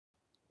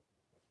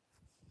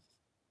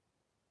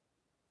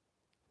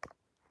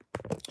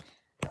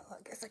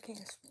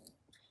can't.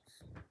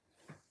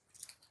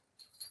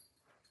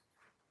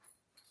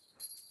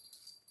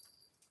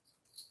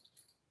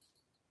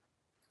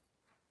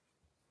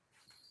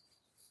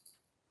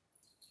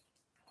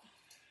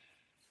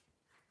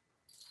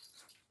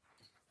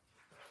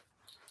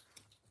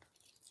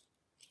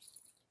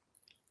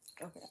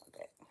 Okay,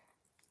 okay.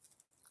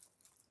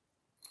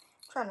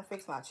 Trying to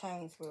fix my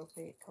chains real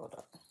quick. Hold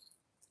up.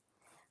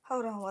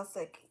 Hold on 1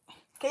 second.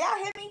 Can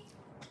y'all hear me?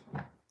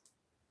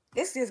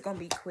 This is gonna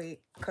be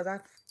quick because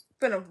I'm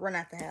finna run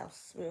out the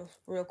house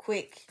real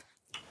quick.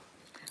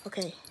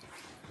 Okay.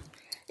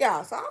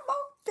 Y'all, so I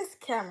bought this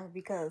camera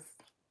because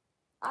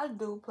I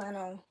do plan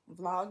on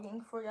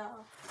vlogging for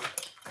y'all.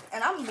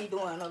 And I'm gonna be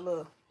doing a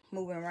little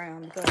moving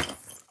around because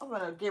I'm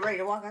gonna get ready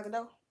to walk out the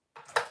door.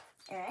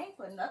 And I ain't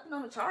put nothing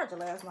on the charger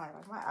last night.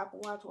 Like my Apple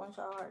Watch wasn't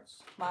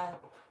charged. My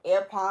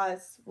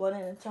AirPods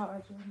wasn't in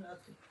charge.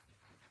 Nothing.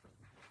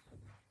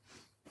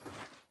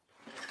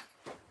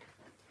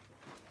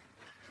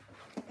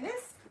 And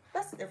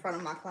that's in front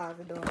of my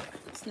closet door.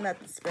 It's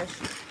nothing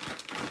special.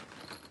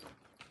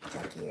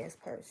 Junky ass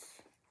purse.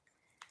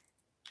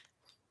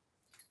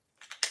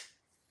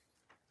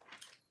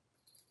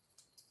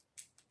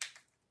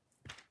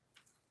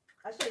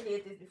 I should have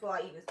did this before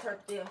I even turned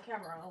the damn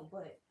camera on,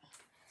 but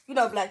you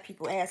know black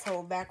people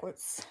asshole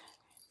backwards.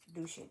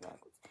 Do shit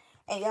backwards.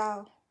 And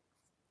y'all,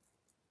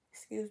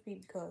 excuse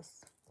me because,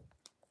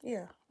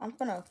 yeah, I'm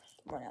gonna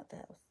run out the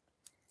house.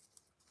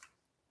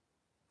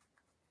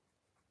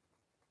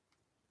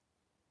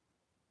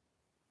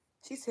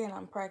 She's saying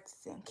I'm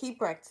practicing. Keep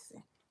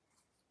practicing.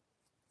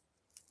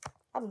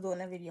 I was doing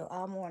that video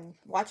all morning.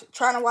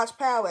 Trying to watch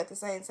Power at the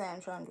same time,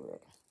 trying to do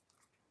it.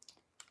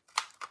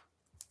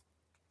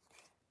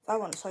 So I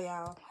want to show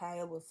y'all how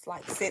it was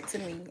like sent to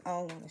me. I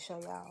don't want to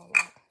show y'all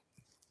like.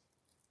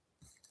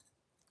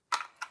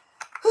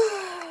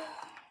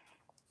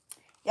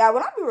 Yeah,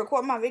 when I be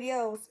recording my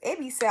videos, it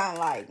be sound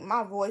like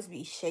my voice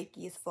be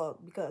shaky as fuck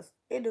because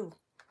it do.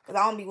 Cause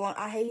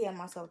I hate hearing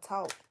myself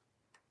talk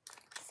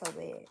so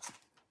bad.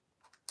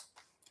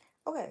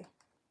 Okay.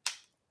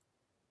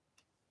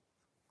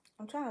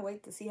 I'm trying to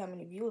wait to see how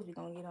many views we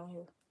gonna get on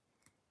here.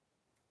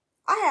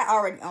 I had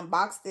already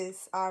unboxed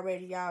this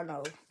already. Y'all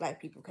know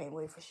black people can't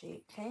wait for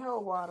shit. Can't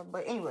hold water.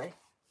 But anyway.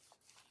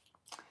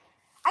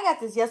 I got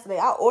this yesterday.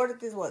 I ordered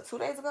this, what, 2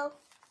 days ago?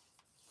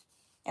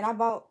 And I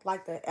bought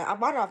it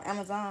off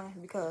Amazon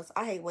because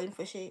I hate waiting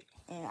for shit.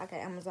 And I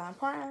got Amazon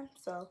Prime.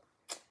 So,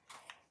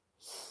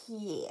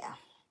 yeah.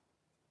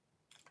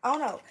 I don't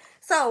know.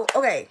 So,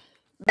 okay.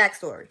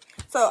 Backstory.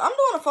 So, I'm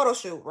doing a photo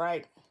shoot,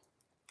 right?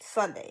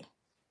 Sunday.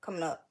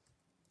 Coming up.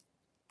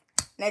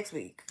 Next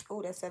week.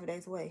 Oh, that's 7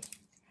 days away.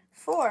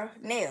 For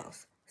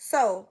nails.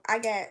 So, I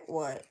got,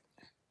 what?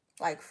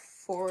 Like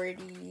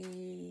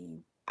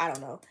 40... I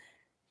don't know.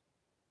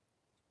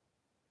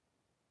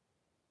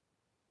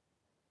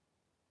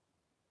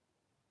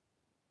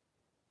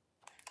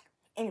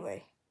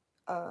 Anyway.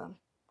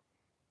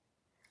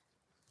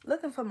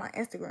 Looking for my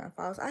Instagram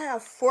followers. I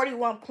have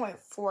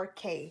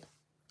 41.4K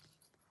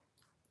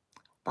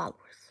followers.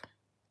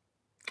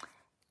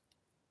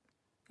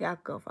 Y'all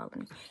go follow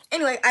me.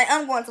 Anyway, I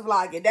am going to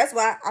vlog it. That's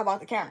why I bought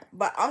the camera.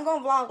 But I'm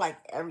going to vlog, like,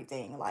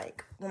 everything.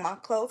 Like, when my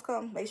clothes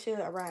come, they should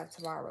arrive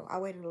tomorrow. I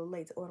waited a little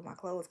late to order my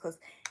clothes because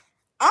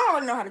I don't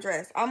really know how to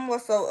dress. I'm more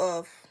so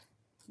of,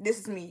 this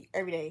is me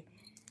every day.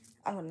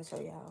 I'm going to show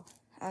y'all.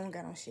 I don't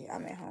got no shit.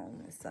 I'm at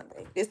home. It's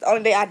Sunday. This is the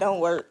only day I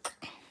don't work.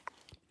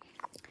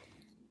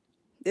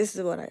 This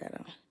is what I got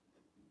on.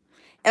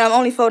 And I'm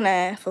only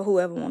 4'9" for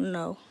whoever want to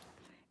know.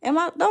 And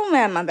don't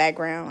mind my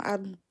background.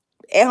 I'm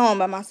at home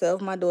by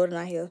myself. My daughter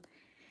not here.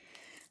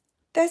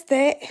 That's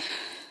that.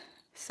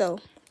 So,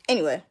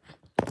 anyway,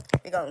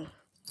 we're going to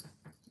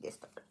get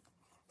started.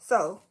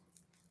 So,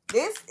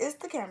 this is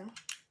the camera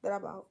that I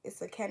bought.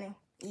 It's a Canon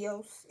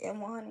Eos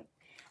m100.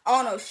 I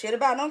don't know shit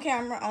about no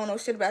camera. I don't know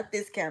shit about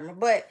this camera.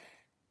 But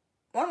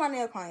one of my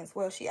nail clients,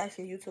 well, she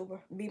actually a YouTuber,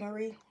 B.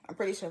 Marie. I'm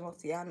pretty sure most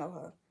of y'all know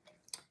her.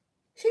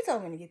 She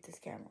told me to get this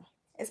camera.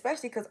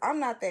 Especially because I'm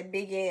not that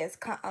big ass.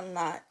 I'm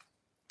not.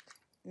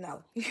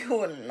 No, you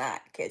will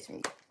not catch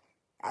me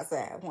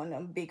outside one of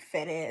them big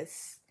fat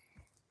ass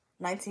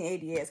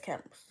 1980 ass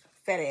cameras.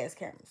 Fat ass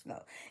cameras, no.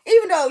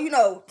 Even though, you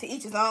know, to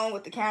each his own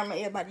with the camera,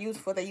 everybody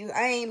use what they use.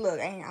 I ain't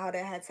all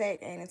that high tech.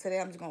 And today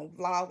I'm just gonna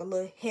vlog a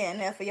little here and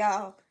there for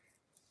y'all.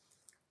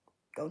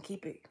 Gonna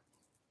keep it.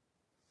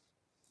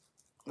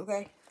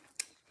 Okay?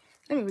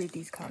 Let me read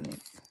these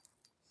comments.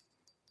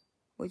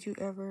 Would you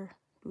ever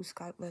do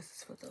Skype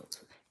lessons for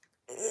those?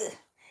 Ugh.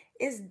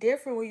 It's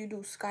different when you do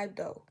Skype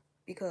though.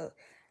 Because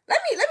let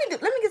me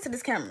get to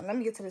this camera. Let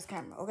me get to this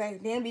camera, okay?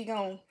 Then we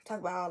gonna talk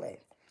about all that.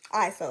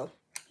 Alright, so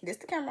this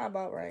the camera I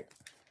bought, right?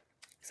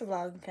 It's a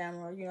vlogging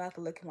camera. You know, I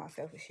can look at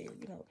myself and shit,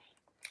 you know.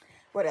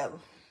 Whatever.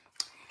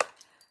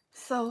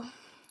 So,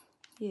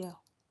 yeah.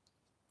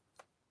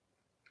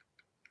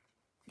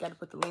 Gotta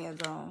put the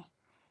lens on.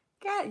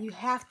 You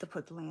have to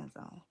put the lens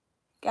on.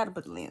 Gotta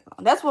put the lens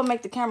on. That's what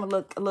make the camera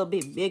look a little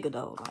bit bigger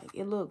though. Like,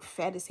 it look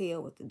fat as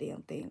hell with the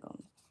damn thing on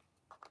it.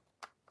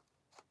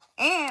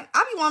 And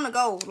I be wanting to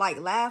go, like,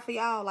 live for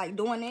y'all, like,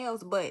 doing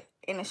nails. But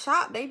in the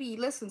shop, they be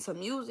listening to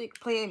music,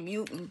 playing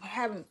mute, and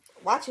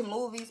watching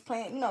movies,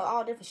 playing, you know,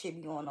 all different shit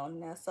be going on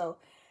in there. So,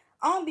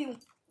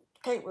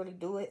 can't really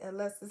do it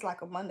unless it's,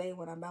 like, a Monday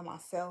when I'm by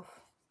myself.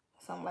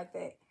 Something like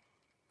that.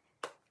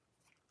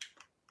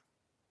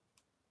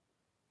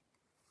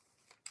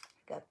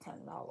 You gotta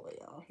turn it all the way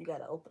on. You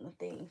gotta open the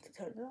thing to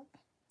turn it on.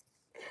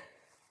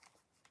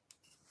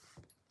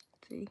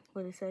 See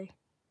what it say?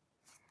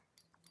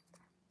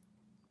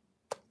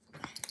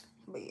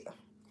 But yeah,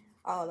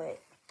 all that.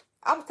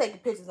 I was taking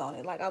pictures on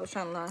it. Like, I was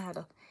trying to learn how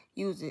to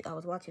use it. I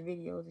was watching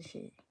videos and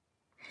shit.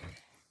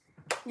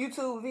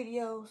 YouTube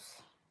videos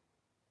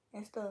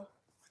and stuff.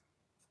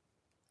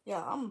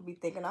 Yeah, I'm gonna be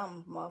thinking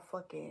I'm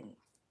motherfucking...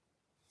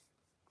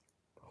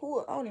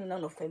 I don't even know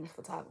no famous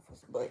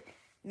photographers, but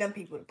them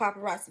people, the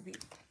paparazzi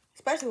people.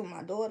 Especially with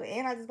my daughter.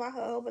 And I just bought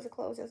her a whole bunch of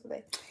clothes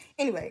yesterday.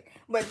 Anyway,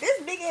 but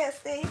this big ass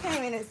thing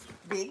came in this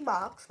big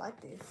box like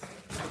this.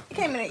 It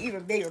came in an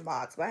even bigger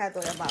box, but I had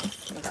to throw that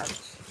box in the garbage.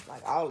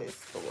 Like, all this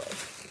away.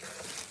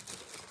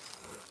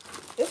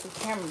 This is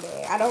camera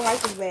bag. I don't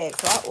like this bag,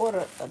 so I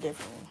ordered a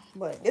different one.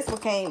 But this one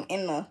came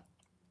in the,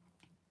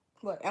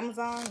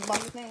 Amazon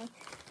bundle thing.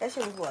 That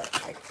shit was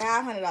what? Like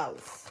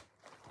 $500.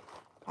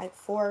 Like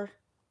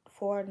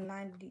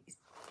 $4.90.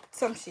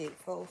 Some shit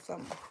for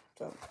some.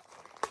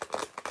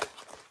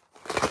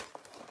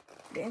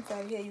 The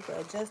inside here, you can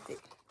adjust it.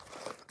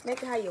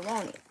 Make it how you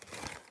want it.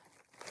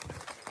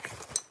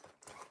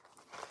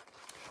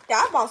 Yeah,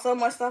 I bought so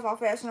much stuff off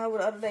Fashion Nova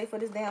the other day for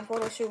this damn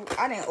photo shoot.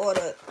 I didn't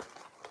order.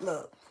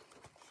 Look.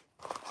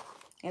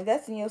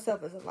 Investing in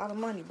yourself is a lot of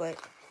money, but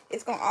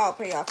it's going to all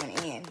pay off in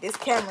the end. This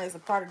camera is a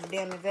part of the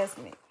damn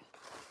investment.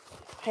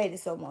 Hate it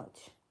so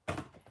much.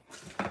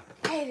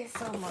 Hate it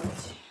so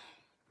much.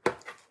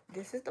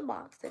 This is the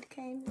box that it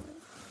came in.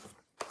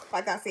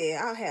 Like I said,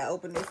 I had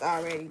opened this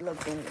already,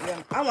 looked in it.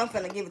 Yeah, I wasn't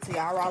finna give it to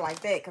y'all raw like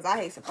that, because I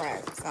hate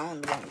surprises. So I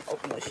don't want to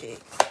open no shit.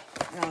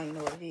 I don't even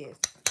know what it is.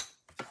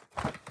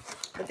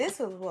 But this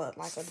is what?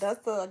 Like a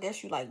duster? I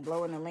guess you like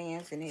blow in the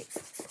lens and it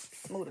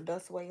move the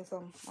dust away or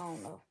something. I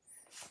don't know.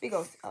 We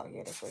go. Oh,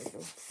 yeah, that's what it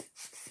do.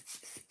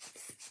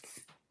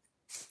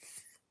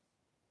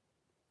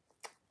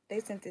 They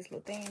sent this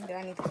little thing that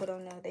I need to put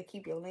on there. They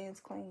keep your lens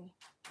clean.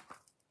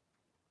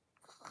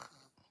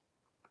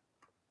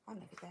 I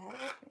never got it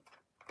open.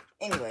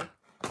 Anyway,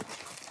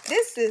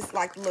 this is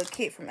like a little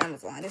kit from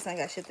Amazon. This ain't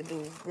got shit to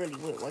do really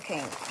with what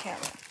came with the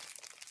camera.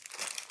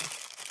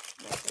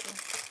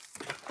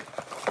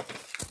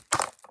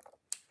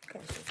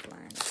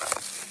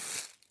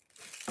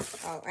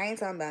 Oh, I ain't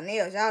talking about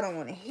nails. Y'all don't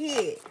want to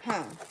hear it,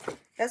 huh?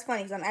 That's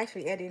funny because I'm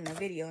actually editing a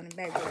video in the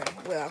background.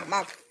 Well,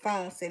 my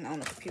phone's sitting on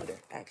the computer,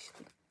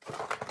 actually.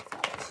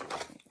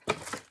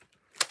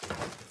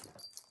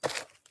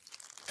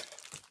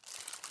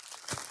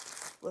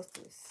 What's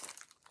this?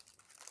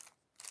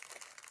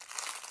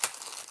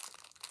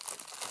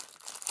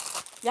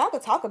 Y'all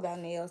could talk about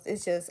nails.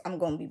 It's just I'm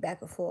going to be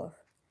back and forth.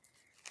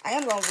 I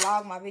am going to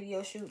vlog my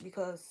video shoot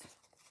because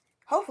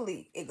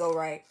hopefully it go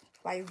right.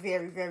 Like,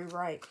 very, very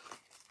right.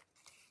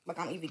 Like,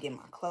 I'm even getting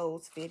my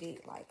clothes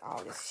fitted. Like,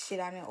 all this shit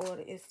I didn't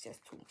order. It's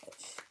just too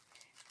much.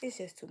 It's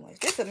just too much.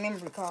 This is a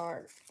memory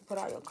card. Put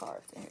all your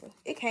cards in here.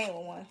 It came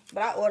with one.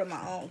 But I ordered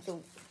my own,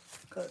 too.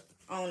 Because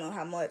I don't know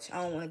how much.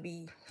 I don't want to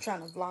be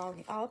trying to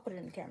vlog. Oh, I'll put it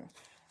in the camera.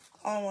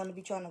 I don't want to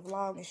be trying to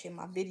vlog and shit.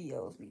 My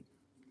videos be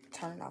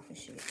turning off and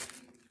shit.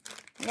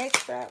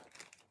 Next strap.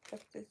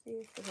 That's what this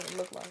is. That's what it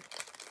look like.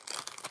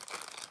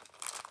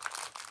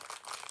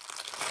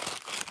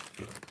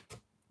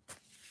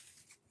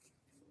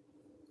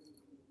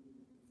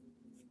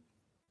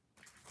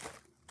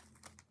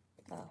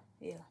 Oh,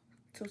 yeah.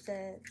 2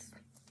 sides.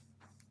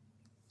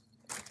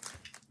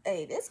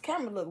 Hey, this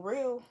camera look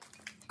real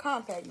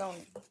compact, don't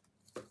it?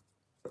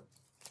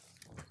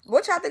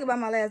 What y'all think about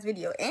my last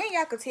video? And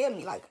y'all could tell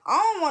me, like, I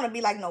don't want to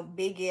be like no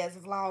big ass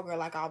vlogger,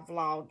 like I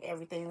vlog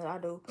everything that I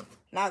do.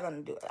 Not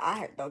gonna do it.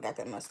 I don't got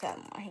that much time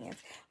on my hands.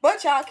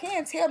 But y'all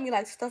can tell me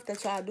like stuff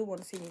that y'all do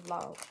want to see me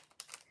vlog.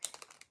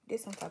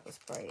 This some type of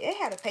spray. It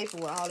had a paper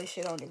with all this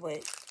shit on it, but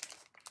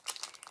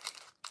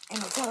ain't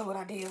no telling what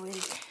I did with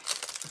it.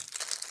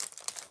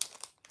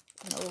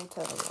 No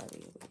telling what I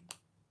did with it.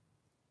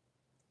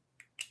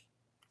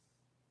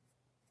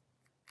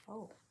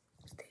 Oh,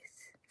 what's this?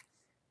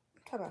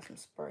 Talk about some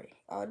spray.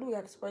 Oh, I do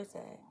got a spray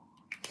side.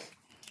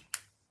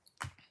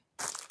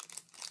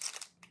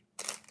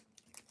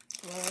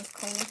 Lens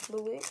cleaning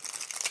fluid.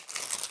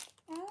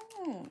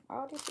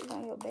 All this is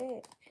on your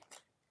bag.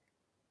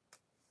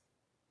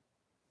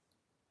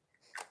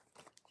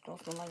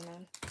 Don't smell like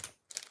nothing.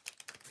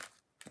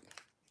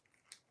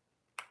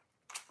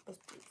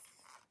 What's this?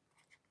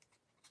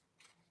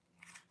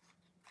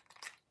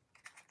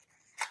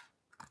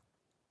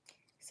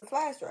 It's a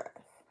flash drive.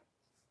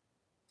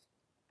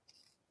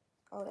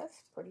 Oh,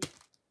 that's pretty.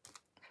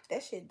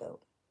 That shit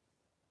dope.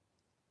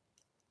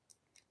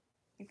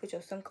 You put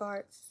your SIM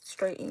cards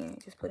straight in.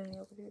 Just put it in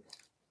your computer.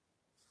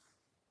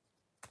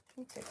 Let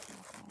me take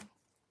my phone.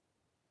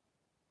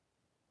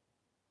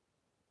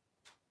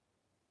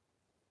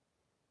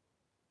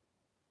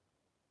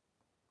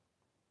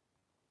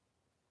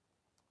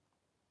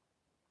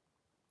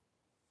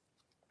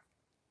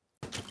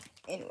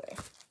 Anyway,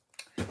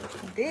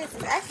 this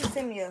is actually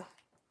sent me a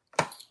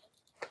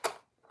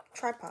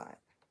tripod,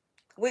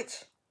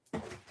 which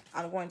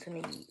I'm going to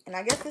need. And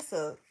I guess it's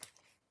a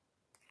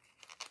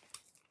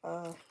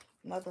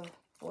another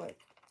what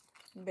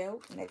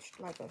belt, next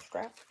like a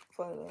strap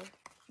for the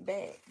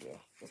bag. Yeah,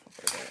 this one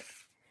for the bag.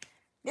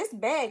 This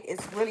bag is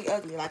really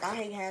ugly. Like, I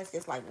hate has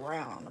just like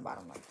round on the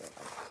bottom like that.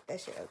 Like, that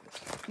shit ugly.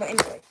 But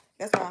anyway,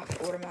 that's why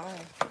I ordered my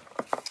own.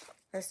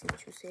 Let's see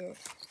what you said.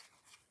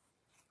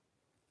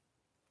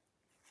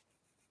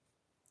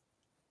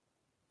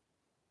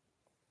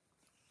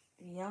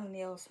 Young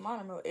nails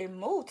monitor. It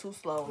moved too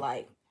slow.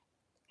 Like,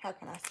 how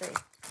can I say?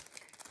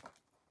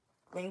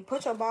 When you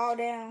put your ball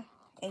down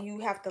and you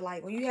have to,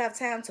 like, when you have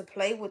time to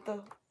play with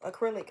the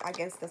acrylic, I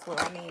guess that's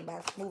what I mean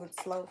by moving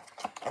slow.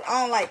 And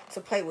I don't like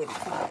to play with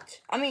it too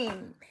much. I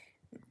mean,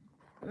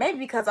 maybe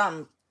because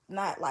I'm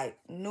not, like,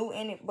 new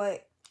in it,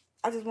 but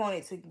I just want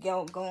it to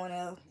go in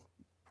there,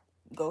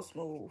 go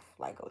smooth,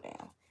 like, go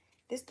down.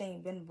 This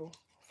thing bendable,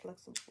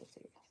 flexible. What's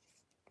it?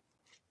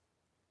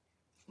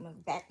 I'm a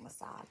back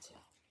massager.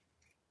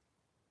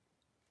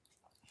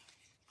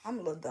 I'm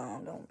a little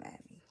dumb, don't mind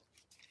me.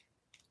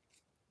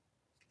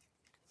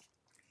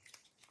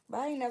 But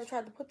I ain't never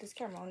tried to put this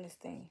camera on this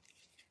thing.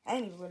 I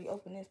ain't even really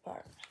open this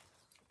part.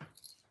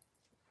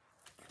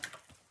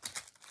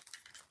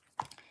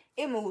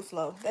 It moves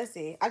slow. That's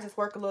it. I just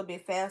work a little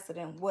bit faster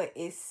than what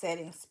its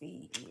setting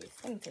speed is.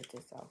 Let me take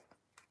this off.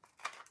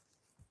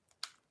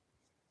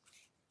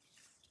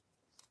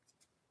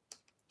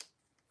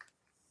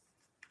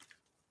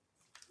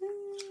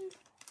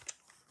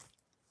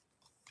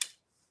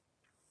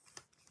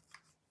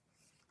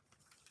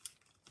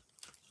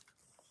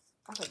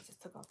 I could have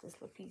just took off this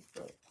little piece,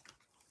 but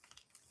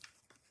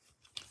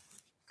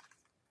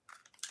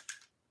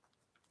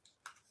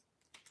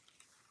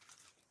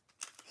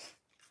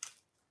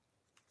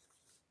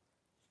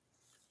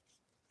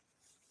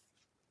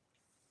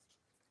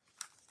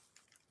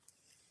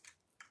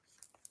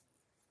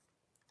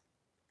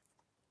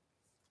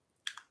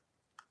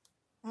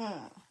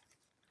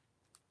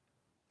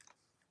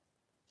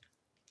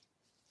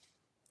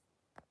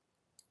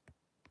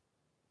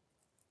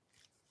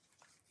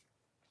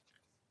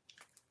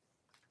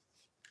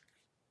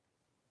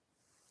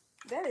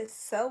that is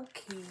so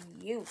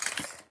cute.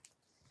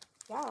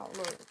 Y'all,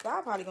 look,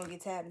 y'all probably gonna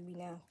get tired of me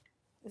now.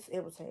 It's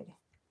irritating.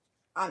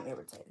 I'm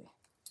irritated.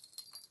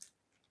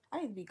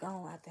 I need to be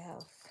gone out the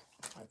house.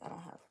 Like, I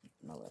don't have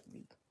nowhere to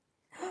be.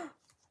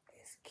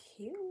 It's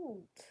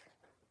cute.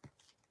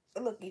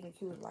 It look even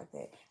cuter like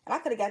that. And I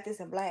could have got this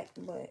in black,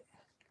 but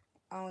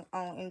I don't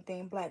own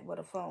anything black but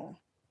a phone.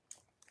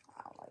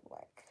 I don't like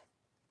black.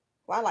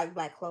 Well, I like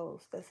black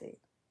clothes. That's it.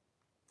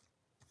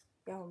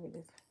 Y'all want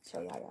me to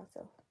show y'all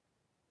yourself.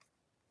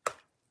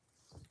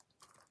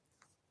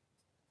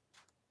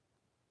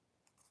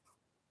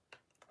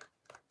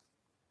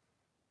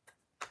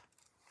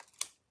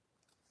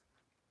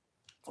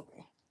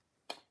 Okay.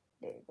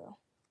 There you go.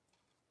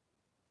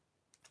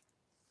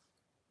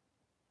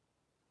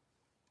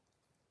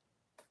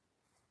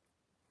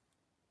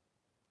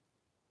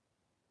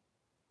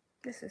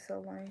 This is so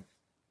lame.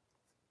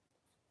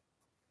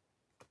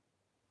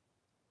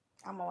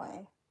 I'm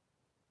lame.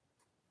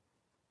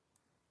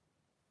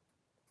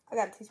 I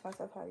gotta teach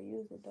myself how to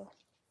use it though.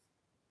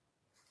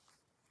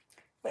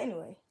 But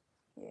anyway,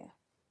 yeah.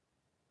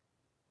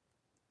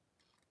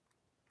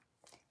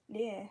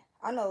 Yeah,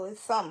 I know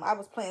it's something. I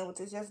was playing with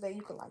this yesterday.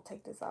 You could like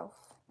take this off.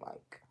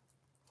 Like,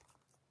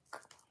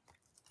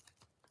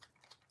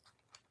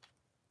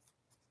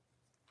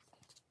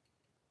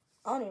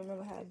 I don't even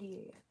remember how I did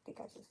it. I think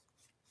I just,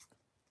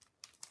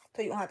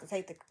 so you don't have to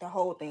take the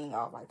whole thing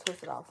off, like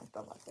twist it off and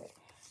stuff like that.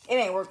 It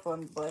ain't work for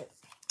me, but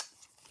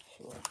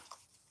sure.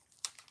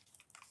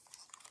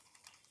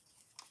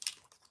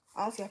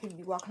 I don't see how people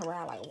be walking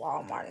around like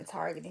Walmart and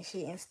Target and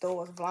shit in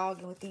stores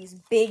vlogging with these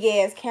big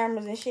ass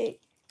cameras and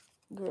shit.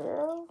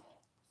 Girl,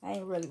 I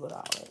ain't really with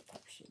all that type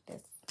of shit.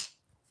 That's,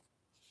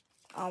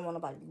 I don't want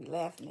nobody to be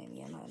laughing at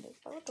me or nothing.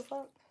 Like, what the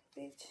fuck,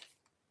 bitch?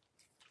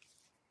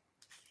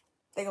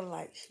 Think I'm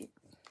like, shit.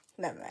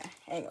 Never mind.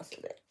 I ain't gonna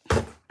say that.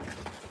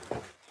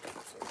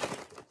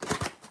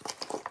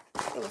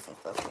 There was some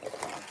stuff in there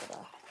that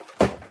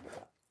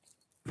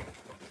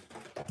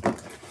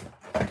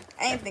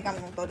I ain't think I'm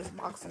gonna throw this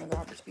box in the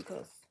garbage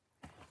because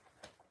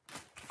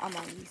I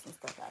might need some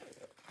stuff out of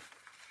it.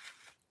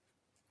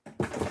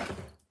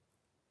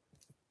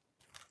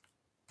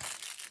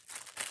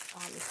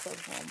 All this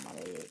stuff on my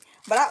leg.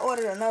 But I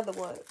ordered another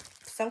what?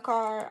 SIM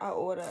card. I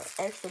ordered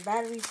extra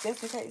batteries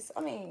just in case.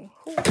 I mean,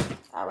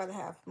 I'd rather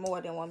have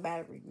more than one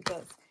battery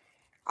because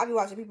I be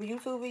watching people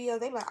YouTube videos.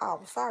 They be like,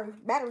 oh, sorry,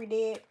 battery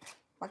dead.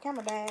 My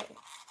camera died.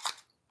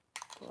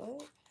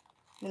 What?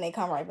 Then they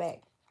come right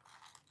back.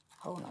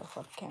 Whole nother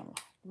fucking camera.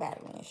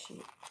 Battery and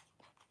shit.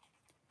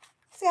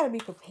 Just gotta be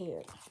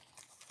prepared.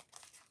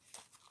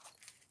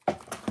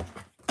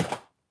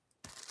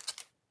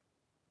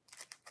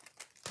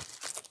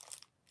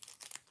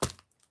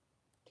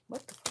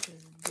 What the fuck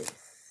is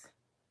this?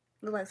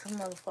 Look like some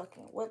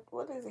motherfucking,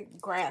 what is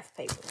it? Graph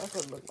paper. That's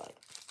what it look like.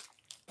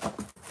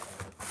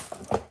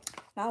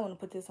 I want to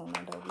put this on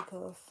there though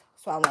because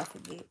so I won't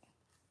forget.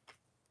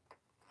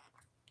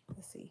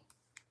 Let's see.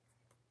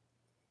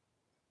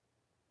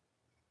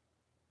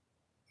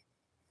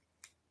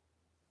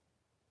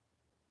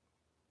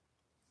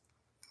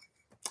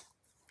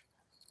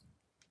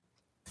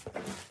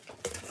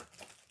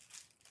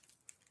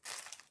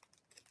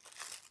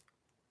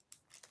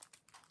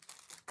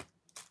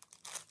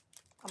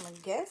 I'm gonna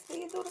guess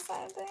these do the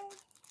same thing,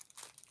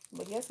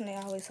 but guessing they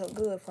always so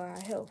good for our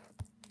health.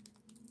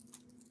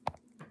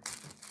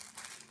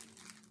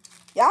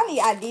 Y'all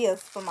need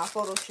ideas for my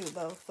photo shoot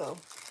though, so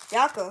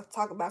y'all could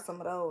talk about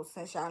some of those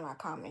since y'all not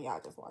commenting. Y'all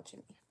just watching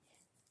me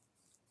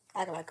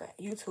acting like a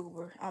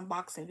YouTuber,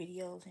 unboxing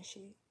videos and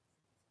shit.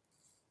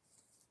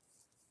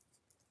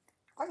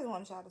 I just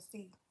want y'all to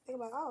see. They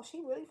like, oh, she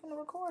really finna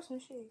record some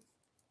shit.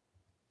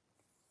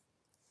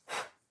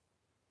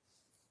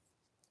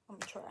 I'm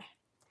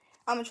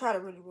gonna try to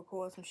really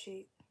record some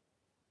shit.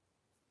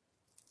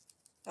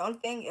 The only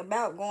thing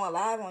about going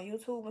live on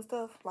YouTube and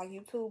stuff, like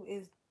YouTube,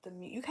 is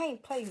you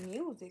can't play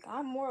music.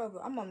 I'm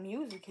a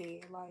music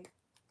head. Like,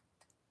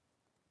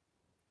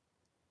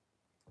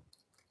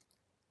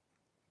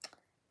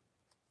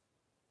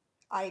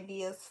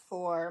 ideas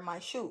for my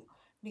shoot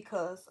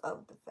because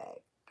of the fact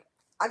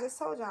I just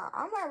told y'all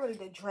I'm not really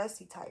the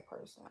dressy type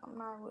person. I'm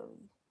not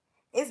really.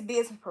 It's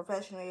business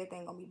professional.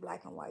 Everything gonna be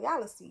black and white. Y'all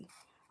will see.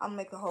 I'm gonna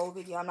make a whole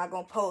video. I'm not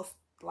gonna post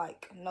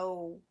like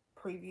no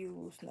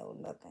previews, no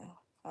nothing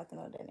of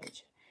that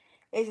nature.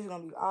 It's just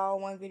gonna be all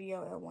one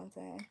video at one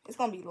time. It's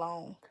gonna be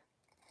long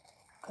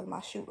because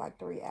my shoot like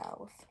 3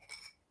 hours.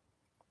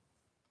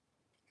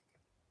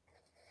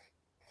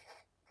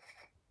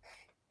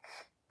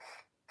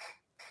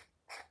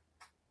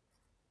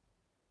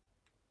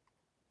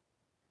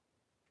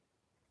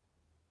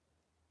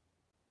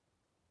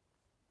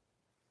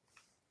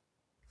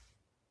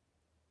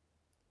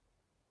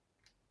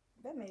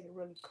 That made it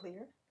really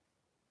clear.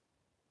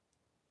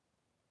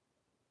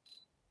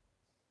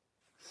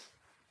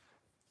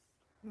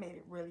 Made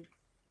it really.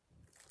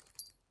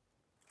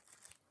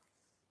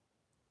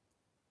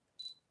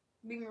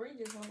 B. Marie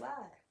just went live.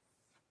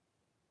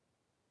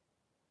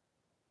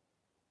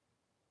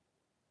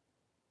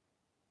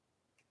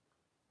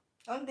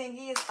 Only thing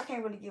is, I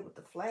can't really get with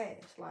the flash.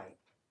 Like,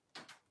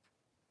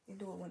 you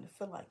do it when it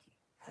feel like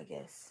it, I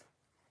guess.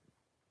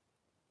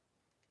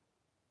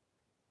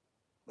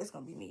 It's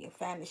gonna be me and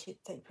finding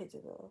shit to take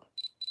pictures of.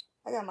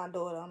 I got my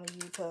daughter. I'm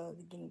gonna use her as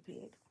a guinea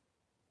pig.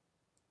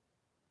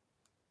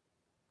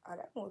 Oh,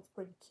 that one's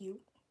pretty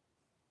cute.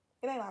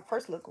 It made my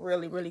purse look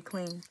really, really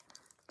clean.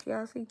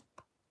 Y'all see?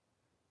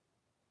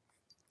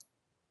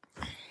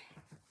 I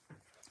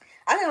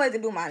can't wait to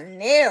do my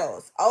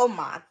nails. Oh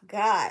my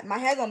God. My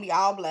hair gonna be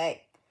all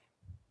black.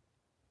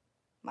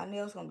 My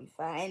nails gonna be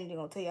fine. I ain't even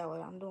gonna tell y'all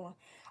what I'm doing.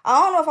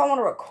 I don't know if I want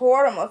to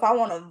record them or if I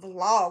want to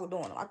vlog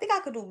doing them. I think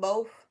I could do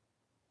both.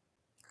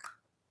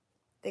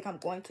 I think I'm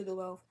going to do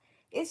both.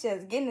 It's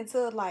just getting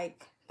into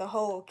like the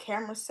whole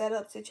camera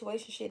setup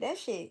situation shit. That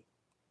shit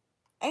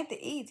ain't the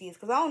easiest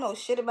because I don't know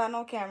shit about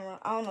no camera.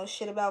 I don't know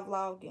shit about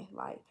vlogging.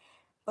 Like,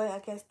 but I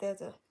guess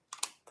there's a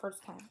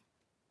first time.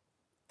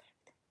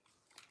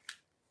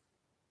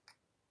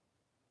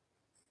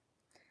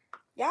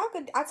 Y'all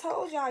could, I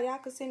told y'all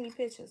could send me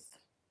pictures.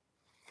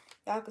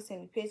 Y'all could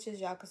send me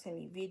pictures. Y'all could send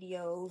me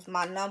videos.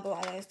 My number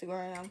on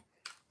Instagram.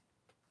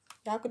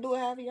 Y'all could do it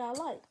however y'all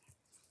like.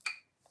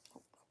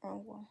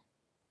 Wrong one.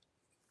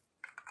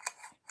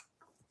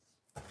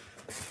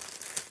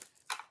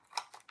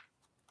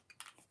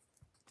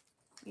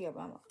 Yeah, but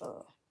I'm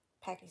gonna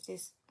package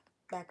this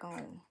back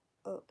on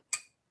up.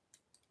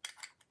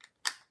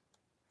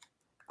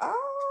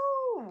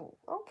 Oh,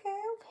 okay.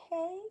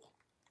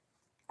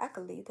 I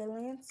could leave the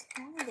lens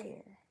on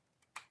there.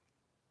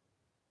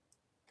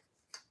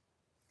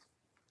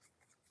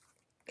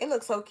 It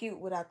looks so cute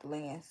without the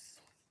lens.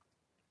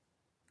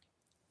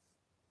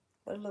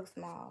 But it looks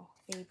small.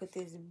 Then you put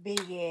this big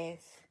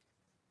ass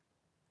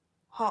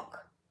hunk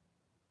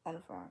on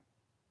the front.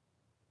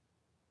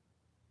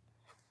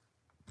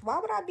 Why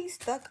would I be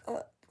stuck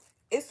up?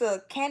 It's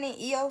a Canon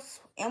Eos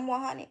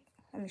m100.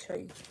 Let me show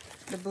you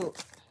the book.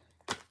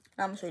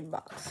 I'm gonna show you the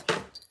box.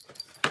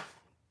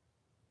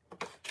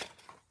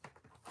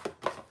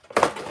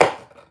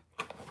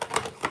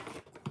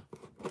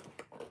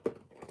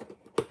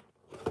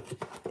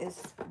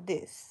 It's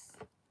this.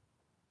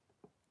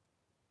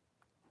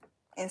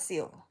 And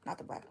silver, not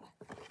the black one.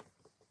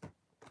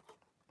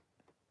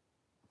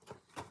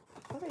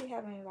 What are you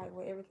having like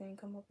where everything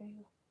come up in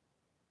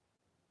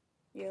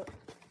here? Yep.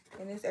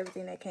 And this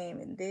everything that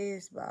came in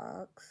this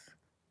box.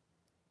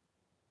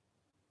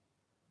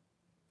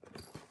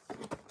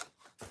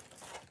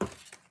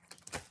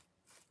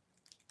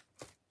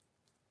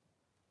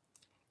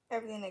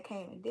 Everything that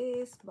came in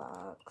this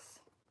box.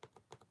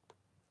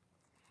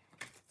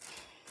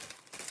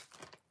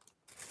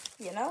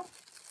 You know?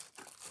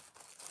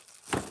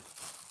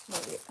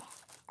 Maybe.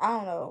 I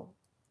don't know.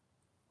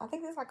 I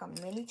think it's like a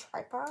mini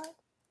tripod.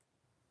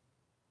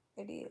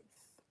 It is.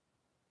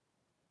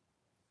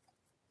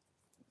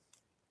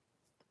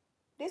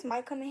 this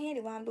might come in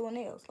handy while I'm doing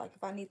nails. Like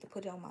if I need to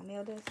put it on my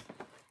nail desk.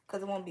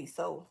 Because it won't be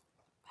so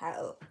high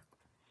up.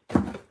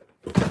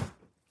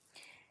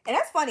 And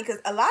that's funny because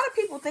a lot of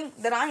people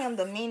think that I am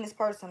the meanest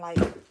person. Like,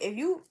 if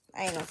you,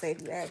 I ain't gonna say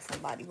if you ask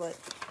somebody, but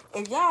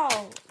if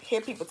y'all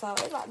hear people talk,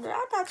 it's like, girl,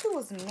 I thought you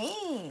was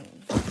mean.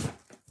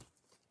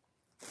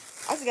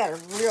 I just got a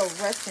real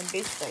resting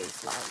bitch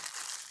face. Like,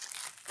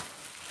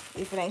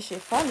 if it ain't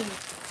shit funny,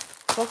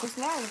 fucking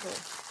smile with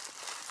her.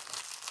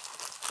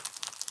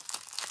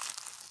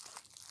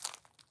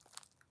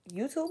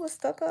 YouTube was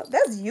stuck up.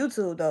 That's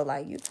YouTube though.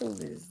 Like,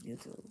 YouTube is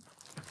YouTube.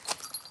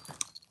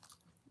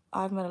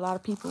 I've met a lot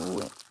of people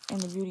who in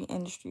the beauty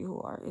industry who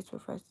are it's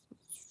professionals.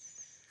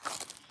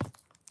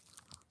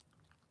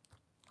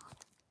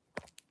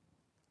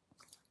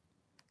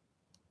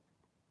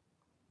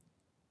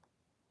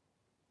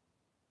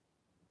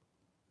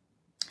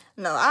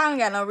 No, I don't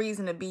got no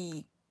reason to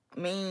be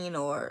mean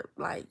or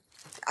like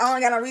I don't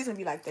got no reason to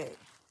be like that.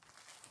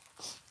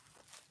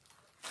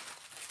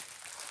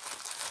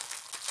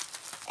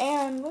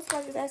 And what's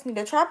somebody just asked me?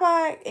 The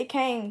tripod, it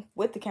came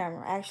with the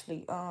camera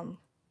actually.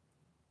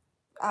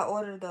 I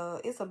ordered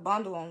it's a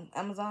bundle on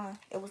Amazon.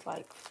 It was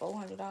like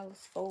 $400,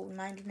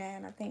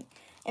 $4.99 I think.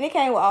 And it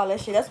came with all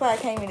that shit. That's why it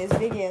came in this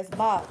big ass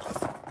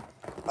box.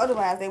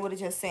 Otherwise they would have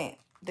just sent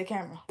the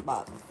camera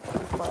box.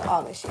 But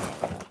all that shit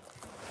came in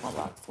one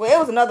box. Well, it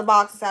was another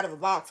box inside of a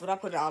box, but I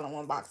put it all in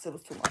one box. It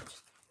was too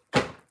much.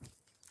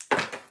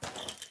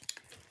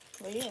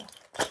 But yeah.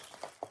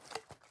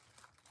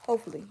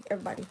 Hopefully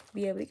everybody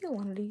be able to get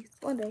one of these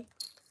one day.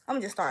 I'm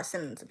gonna just start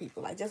sending them to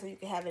people, like just so you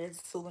can have it as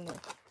a souvenir.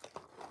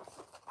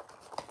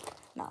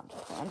 No, I'm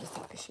joking. I'm just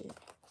talking shit.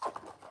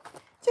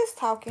 Just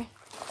talking.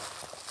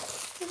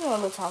 Just doing a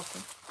little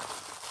talking.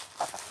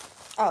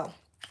 Oh,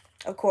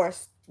 of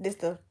course, this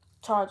the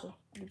charger.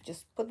 You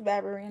just put the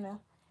battery in there,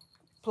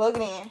 plug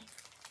it in.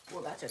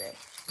 We'll got your day.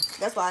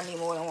 That's why I need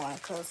more than one,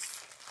 cause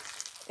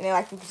and then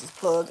like you can just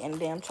plug in the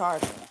damn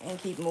charger and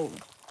keep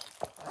moving.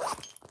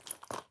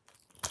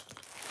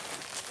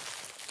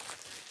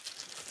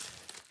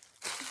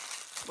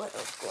 What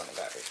else going in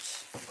garbage?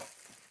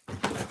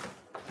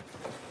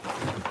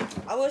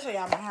 I will show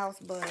y'all my house,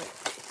 but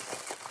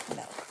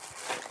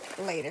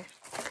no. Later.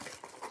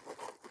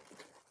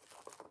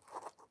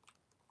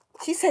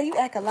 She said you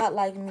act a lot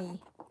like me.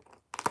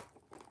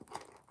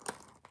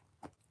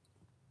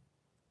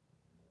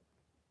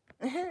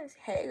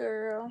 Hey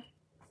girl.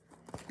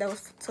 That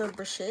was to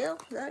Rochelle.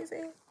 Is that how you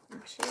say it?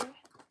 Rochelle.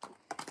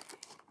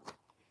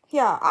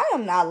 Yeah, I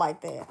am not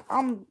like that.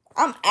 I'm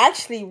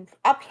actually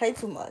I play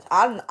too much.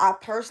 I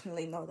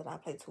personally know that I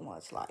play too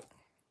much. Like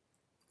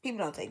people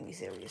don't take me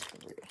serious for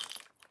real.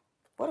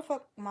 What the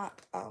fuck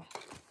I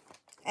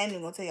ain't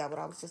even gonna tell y'all what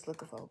I was just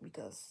looking for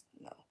because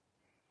no.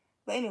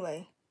 But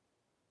anyway.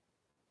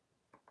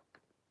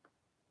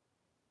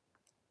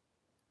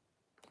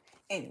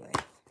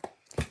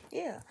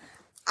 Yeah.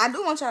 I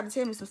do want y'all to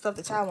tell me some stuff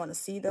that y'all want to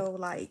see though,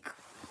 like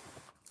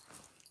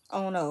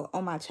I don't know,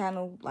 on my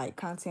channel, like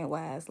content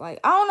wise. Like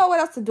I don't know what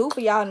else to do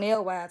for y'all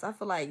nail wise. I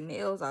feel like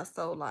nails are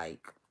so like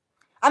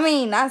I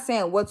mean, not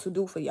saying what to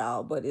do for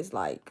y'all, but it's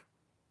like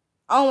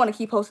I don't want to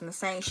keep posting the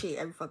same shit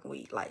every fucking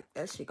week. Like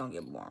that shit gonna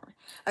get boring.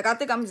 Like I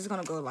think I'm just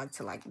gonna go like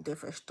to like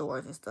different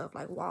stores and stuff,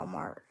 like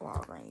Walmart,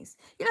 Walgreens.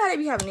 You know how they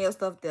be having nail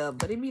stuff there,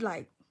 but it be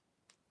like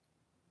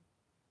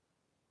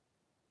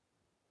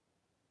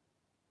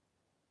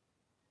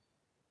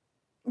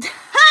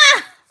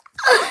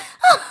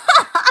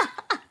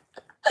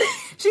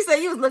She said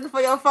you was looking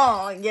for your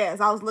phone. Yes,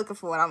 I was looking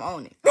for it. I'm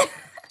on it.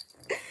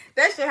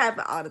 That shit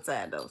happen all the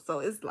time though. So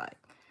it's like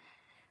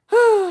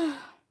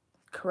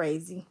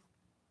crazy.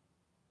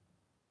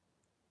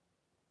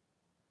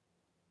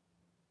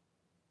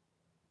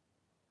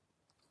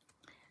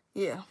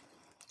 Yeah.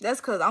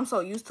 That's because I'm so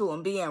used to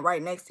them being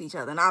right next to each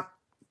other. And I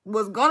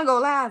was going to go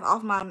live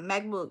off my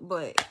MacBook,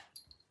 but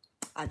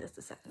I just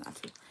decided not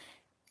to.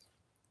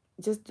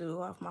 Just do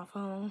it off my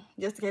phone.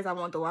 Just in case I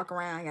want to walk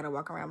around. I got to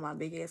walk around my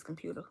big-ass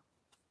computer.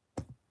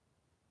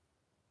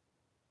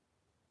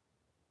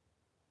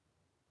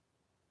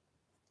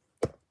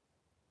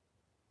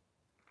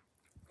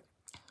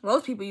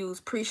 Most people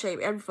use pre-shape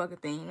every fucking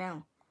thing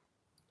now.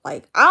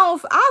 Like, I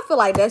feel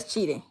like that's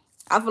cheating.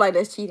 I feel like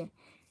that's cheating.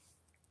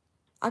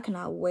 I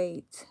cannot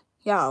wait.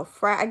 Y'all,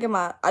 I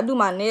do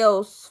my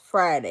nails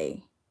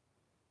Friday.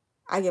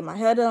 I get my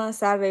hair done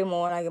Saturday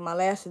morning. I get my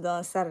lashes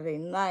done Saturday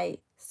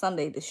night.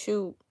 Sunday to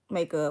shoot,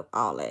 makeup,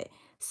 all that.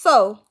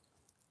 So,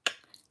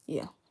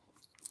 yeah.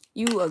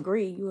 You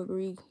agree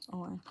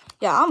on.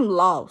 Yeah, I'm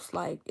lost.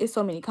 Like, it's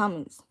so many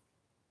comments.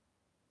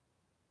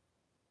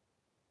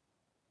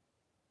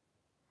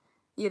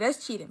 Yeah,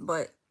 that's cheating.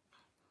 But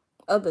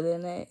other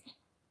than that,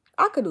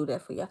 I could do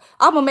that for y'all.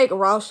 I'm going to make a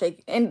raw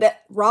shake. And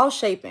that raw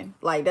shaping,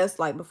 like, that's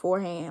like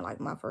beforehand,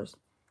 like my first.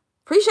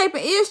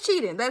 Pre-shaping is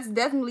cheating. That's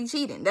definitely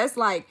cheating. That's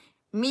like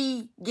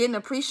me getting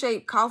a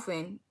pre-shaped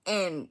coffin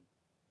and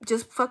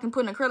just fucking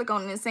putting acrylic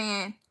on it and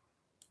saying,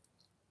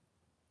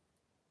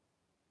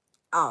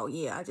 oh,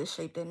 yeah, I just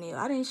shaped that nail.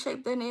 I didn't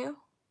shape that nail.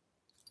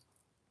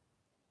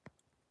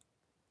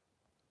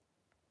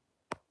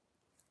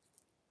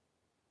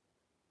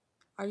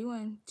 Are you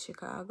in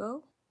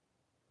Chicago?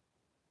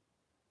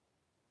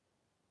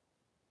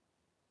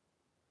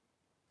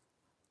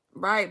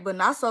 Right, but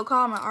not so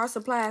common. Art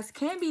supplies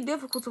can be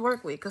difficult to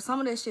work with because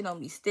some of that shit don't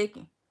be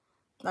sticking.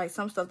 Like,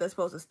 some stuff that's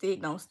supposed to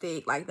stick don't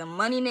stick. Like, the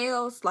money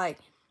nails, like,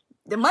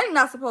 the money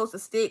not supposed to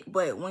stick,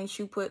 but once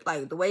you put,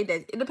 like, the way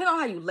that, it depends on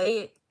how you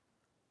lay it,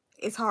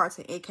 it's hard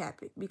to end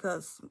cap it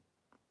because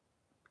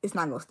it's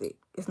not gonna stick.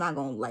 It's not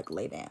gonna, like,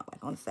 lay down,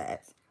 like, on the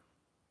sides.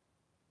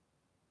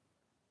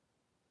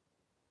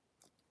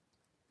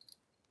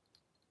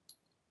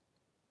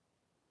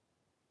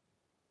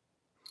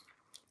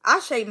 I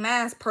shape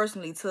mine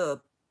personally to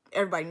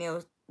everybody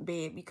nails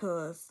bed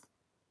because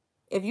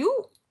if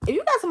you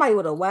got somebody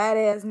with a wide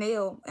ass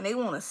nail and they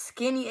want a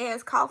skinny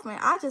ass coffin,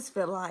 I just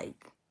feel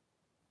like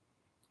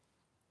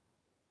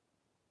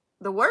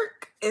the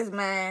work is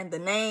mine. The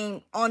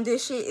name on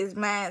this shit is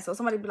mine. So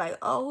somebody be like,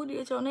 oh, who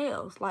did your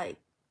nails? Like,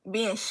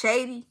 being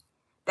shady.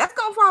 That's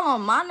gonna fall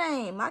on my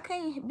name. I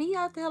can't be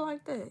out there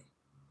like that.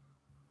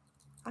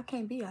 I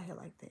can't be out here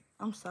like that.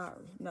 I'm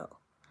sorry. No.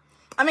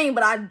 I mean,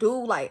 but I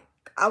do, like,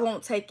 I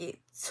won't take it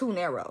too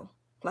narrow.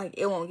 Like,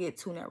 it won't get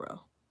too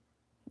narrow.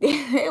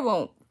 It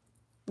won't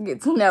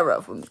get too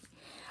narrow for me.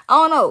 I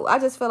don't know. I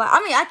just feel like,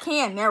 I mean, I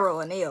can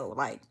narrow a nail,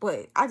 like,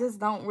 but I just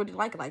don't really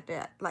like it like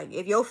that. Like,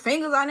 if your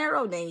fingers are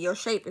narrow, then your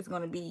shape is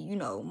going to be, you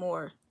know,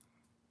 more.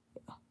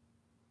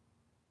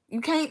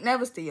 You can't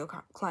never steal your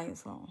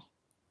client's phone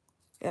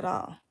at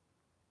all.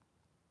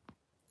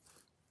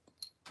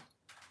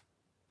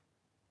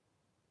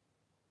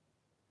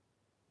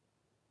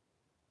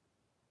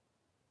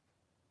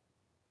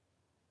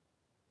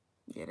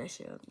 Yeah, that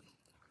shit ugly.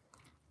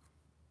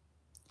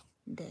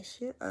 That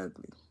shit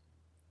ugly.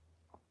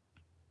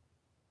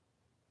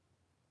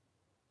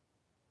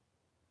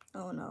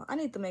 Oh no, I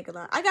need to make a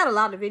lot. I got a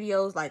lot of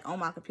videos like on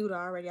my computer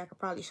already. I could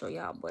probably show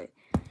y'all, but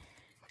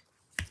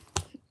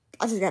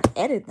I just got to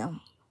edit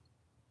them.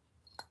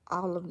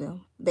 All of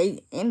them.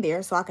 They in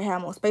there so I can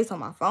have more space on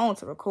my phone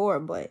to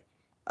record. But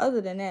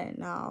other than that,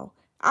 no.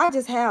 I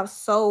just have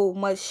so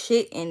much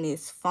shit in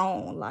this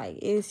phone. Like,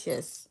 it's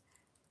just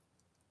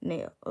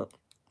nail up.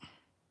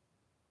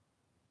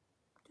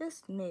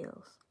 Just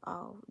nails.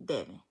 Oh,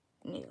 Devin.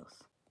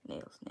 Nails.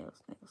 Nails,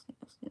 nails, nails,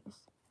 nails, nails.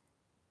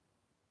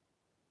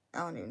 I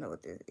don't even know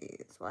what this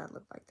is. Why I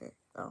look like that.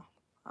 Oh,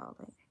 all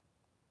that.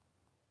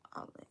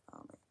 All that,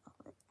 all that, all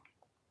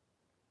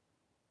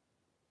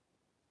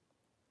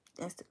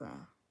that.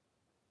 Instagram.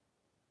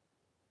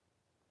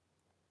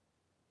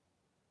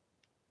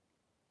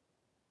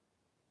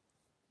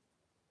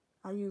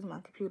 I use my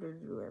computer to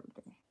do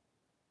everything.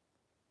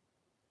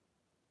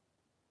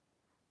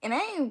 And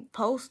I ain't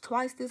post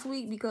twice this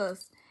week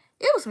because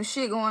it was some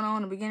shit going on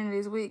in the beginning of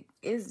this week.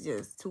 It's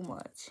just too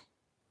much.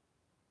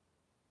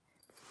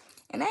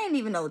 And I ain't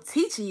even no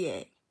teacher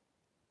yet.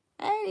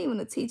 I ain't even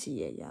a teacher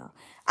yet, y'all.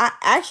 I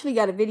actually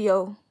got a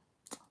video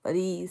for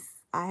these.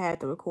 I had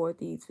to record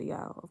these for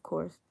y'all, of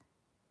course.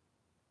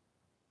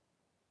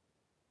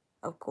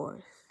 Of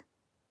course.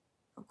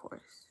 Of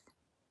course.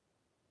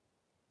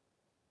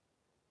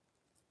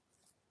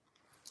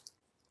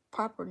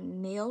 Proper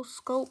nail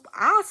scope.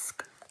 I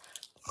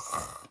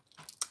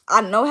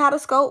know how to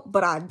scope,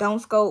 but I don't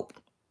scope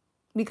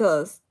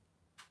because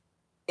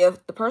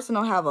if the person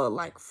don't have a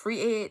like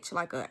free edge,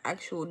 like an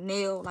actual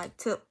nail, like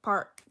tip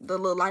part, the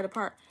little lighter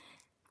part,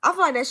 I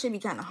feel like that should be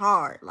kind of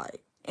hard.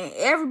 Like, and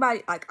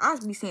everybody, like, I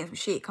be seeing some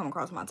shit come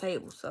across my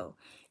table, so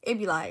it'd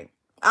be like,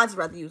 I just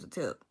rather use a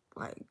tip,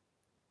 like,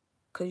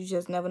 cause you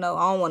just never know.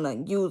 I don't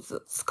want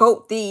to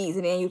scope these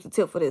and then use the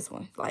tip for this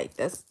one. Like,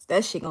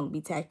 that shit gonna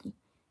be tacky.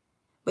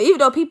 But even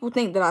though people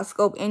think that I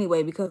scope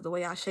anyway because of the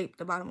way I shape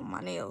the bottom of my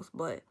nails,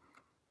 but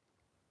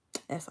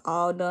that's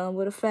all done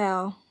with a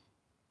file.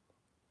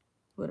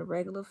 With a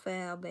regular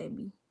file,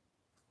 baby.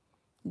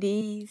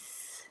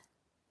 These,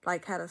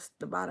 like how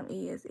the bottom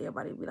is,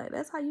 everybody be like,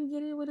 that's how you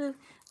get it with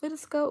a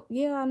scope.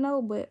 Yeah, I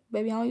know, but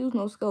baby, I don't use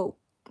no scope.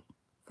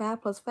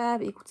 5 plus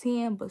 5 equals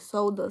 10, but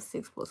so does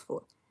 6 plus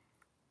 4.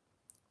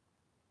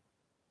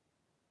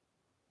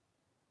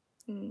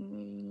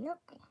 Yep.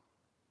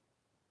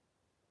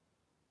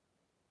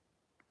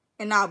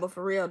 And nah, but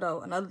for real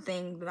though, another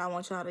thing that I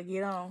want y'all to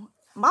get on.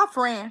 My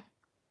friend,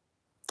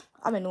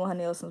 I've been doing her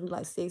nails since we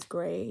like 6th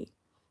grade.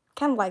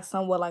 Kind of like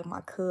somewhat like my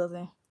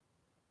cousin.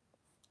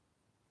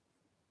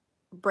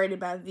 Braided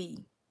by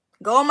V.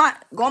 Go on my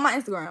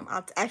Instagram.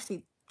 I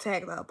actually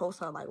tagged her,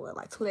 posted her like what,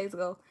 like 2 days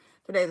ago,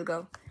 3 days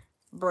ago.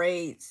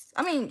 Braids.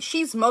 I mean,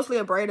 she's mostly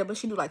a braider, but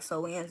she do like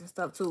sew-ins and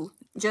stuff too.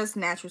 Just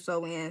natural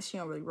sew-ins. She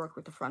don't really work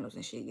with the frontals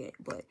and shit yet,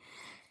 but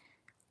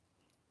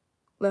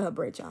let her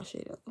braid y'all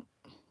shit up.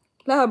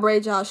 Let her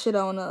braid y'all shit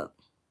on up.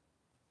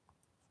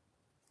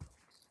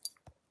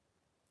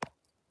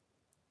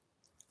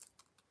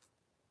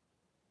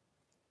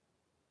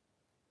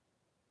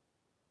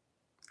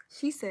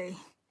 She say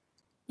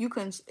you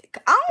can.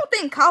 I don't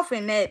think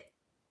coffin that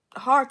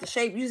hard to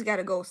shape. You just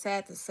gotta go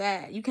side to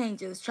side. You can't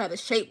just try to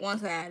shape one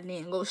side and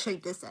then go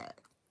shape this side.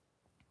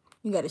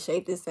 You gotta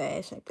shape this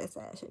side, shape that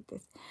side, shape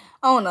this.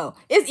 I don't know.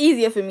 It's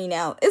easier for me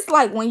now. It's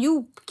like when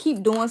you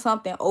keep doing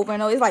something over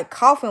and over, it's like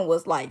coughing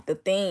was like the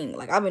thing.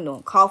 Like I've been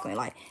doing coughing.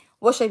 Like,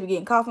 what shape you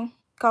getting? Coughing,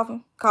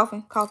 coughing,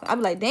 coughing, coughing. I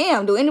be like,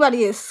 damn, do anybody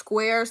get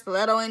square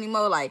stiletto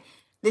anymore? Like,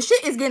 the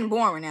shit is getting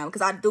boring now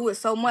because I do it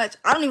so much.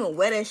 I don't even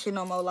wear that shit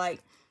no more.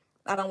 Like,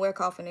 I don't wear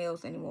coffin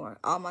nails anymore.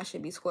 All my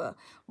shit be square.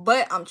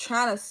 But I'm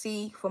trying to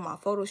see for my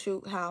photo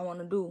shoot how I want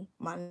to do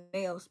my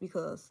nails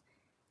because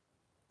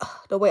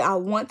the way I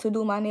want to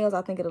do my nails,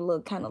 I think it'll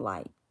look kind of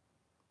like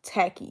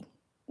tacky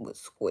with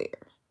square.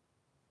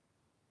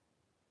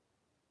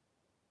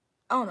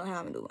 I don't know how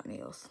I'm gonna do my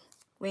nails.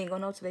 We ain't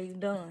gonna know till they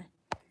done.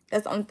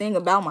 That's the only thing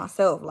about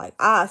myself. Like,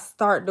 I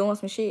start doing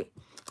some shit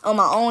on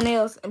my own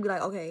nails and be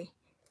like, okay,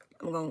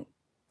 I'm gonna,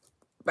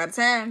 by the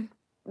time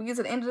we get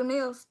to the end of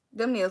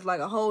them nails like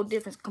a whole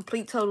different,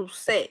 complete, total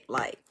set.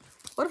 Like,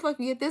 where the fuck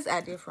you get this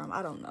idea from?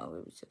 I don't know.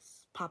 It was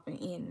just popping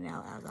in and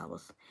out as I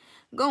was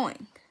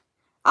going.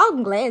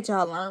 I'm glad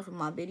y'all learned from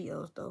my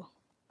videos, though.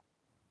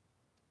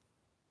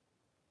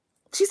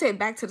 She said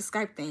back to the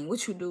Skype thing.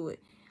 What you do it?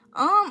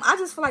 I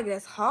just feel like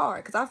that's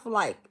hard because I feel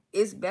like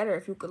it's better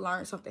if you could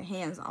learn something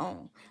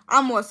hands-on.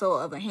 I'm more so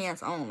of a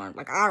hands-on learner.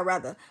 Like, I'd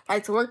rather,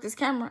 like, to work this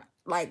camera,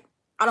 like,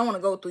 I don't want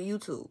to go through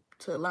YouTube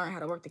to learn how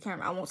to work the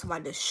camera. I want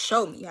somebody to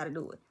show me how to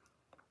do it.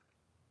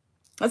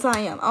 That's how I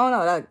am. I don't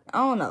know. Like, I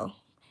don't know.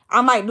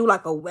 I might do,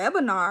 like, a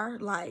webinar.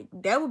 Like,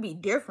 that would be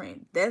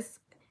different. That's,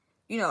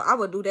 you know, I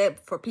would do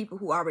that for people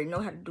who already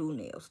know how to do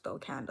nails, though,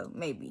 kind of,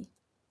 maybe.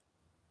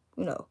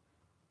 You know.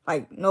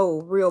 Like,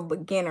 no real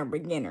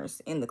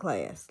beginners in the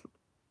class.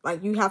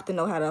 Like, you have to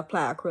know how to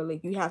apply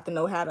acrylic. You have to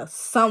know how to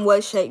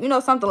somewhat shape. You know,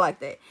 something like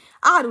that.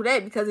 I'll do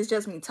that because it's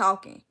just me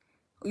talking.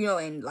 You know,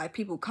 and, like,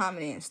 people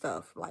commenting and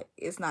stuff. Like,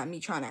 it's not me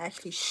trying to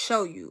actually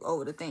show you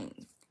over the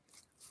thing.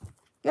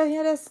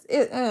 Yeah, that's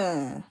it.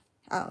 I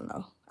don't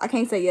know. I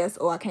can't say yes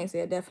or I can't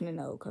say a definite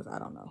no because I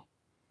don't know.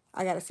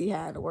 I got to see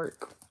how it'll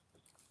work.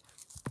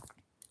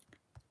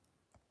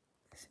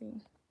 Let's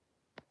see.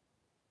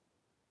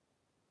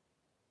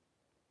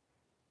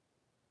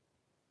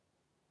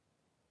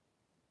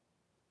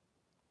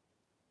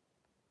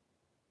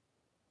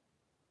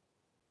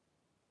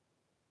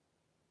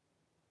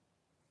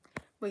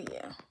 But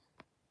yeah,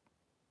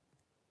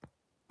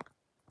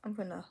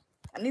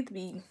 I need to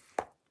be,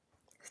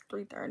 it's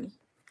 3:30.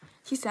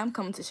 She said, I'm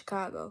coming to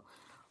Chicago.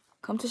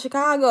 Come to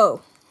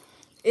Chicago.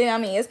 Yeah, I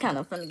mean, it's kind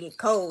of finna get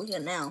cold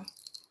here now.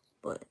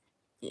 But,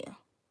 yeah.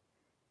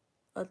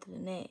 Other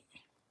than that,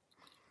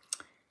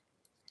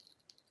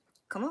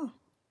 come on.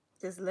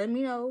 Just let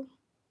me know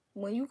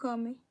when you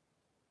coming.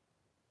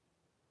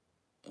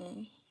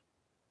 And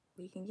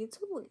we can get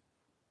to it.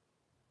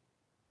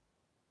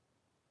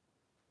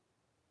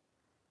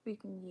 We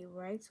can get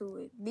right to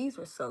it. These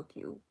were so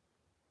cute.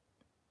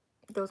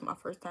 That was my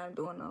first time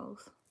doing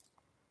those.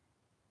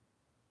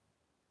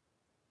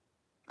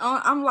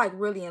 I'm like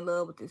really in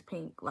love with this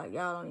pink. Like,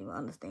 y'all don't even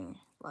understand.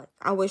 Like,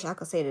 I wish I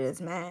could say that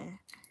it's mine.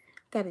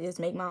 Gotta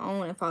just make my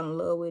own and fall in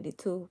love with it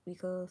too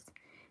because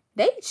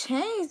they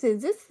changed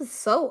it. This is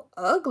so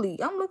ugly.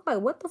 I'm looking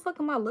like, what the fuck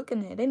am I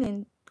looking at? They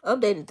didn't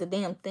update the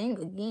damn thing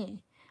again.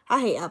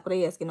 I hate Apple.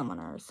 They getting on my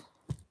nerves.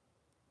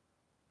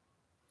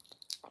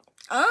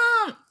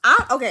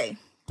 Okay.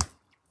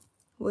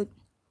 What?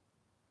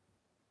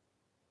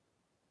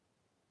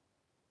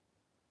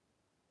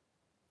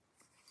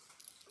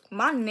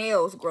 My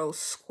nails grow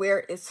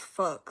square as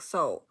fuck.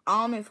 So,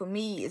 almond for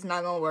me is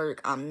not gonna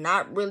work. I'm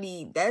not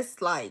really,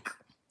 that's like,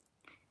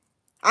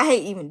 I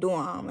hate even doing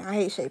almond. I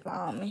hate shaping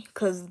almond.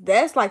 Because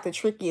that's like the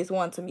trickiest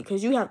one to me.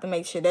 Because you have to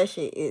make sure that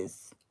shit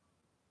is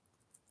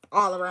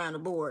all around the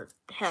board.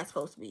 How it's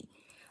supposed to be.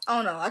 I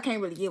don't know. I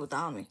can't really get with the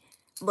almond.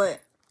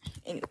 But,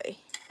 anyway.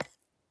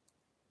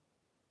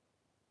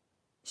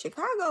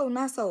 Chicago,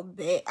 not so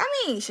bad.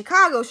 I mean,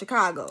 Chicago.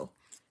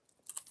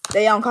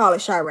 They don't call it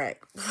Chirac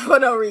for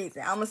no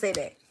reason. I'm going to say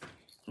that.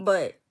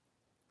 But,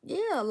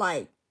 yeah,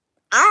 like,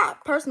 I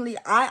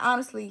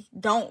honestly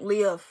don't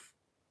live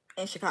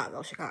in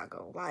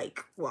Chicago.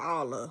 Like, where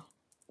all the,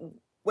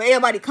 where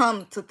everybody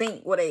come to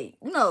think what they,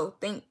 you know,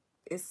 think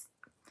it's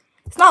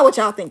not what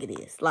y'all think it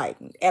is. Like,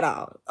 at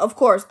all. Of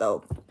course,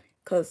 though,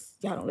 because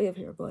y'all don't live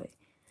here, but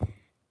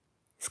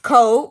it's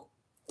cold.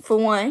 For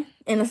one,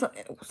 in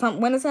the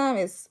wintertime,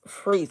 it's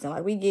freezing.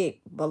 Like, we get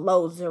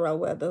below 0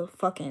 weather,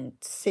 fucking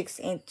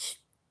 6-inch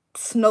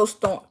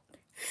snowstorm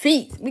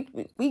feet.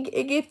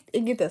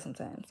 It get there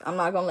sometimes. I'm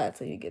not gonna lie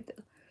to you, it get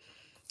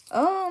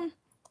there.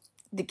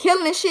 The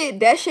killing and shit,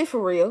 that shit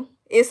for real.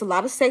 It's a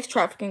lot of sex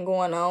trafficking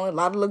going on. A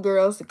lot of little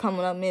girls are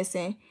coming up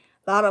missing.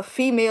 A lot of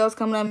females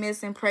coming up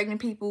missing.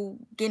 Pregnant people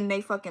getting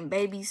their fucking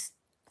babies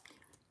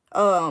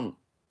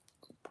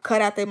cut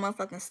out their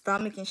motherfucking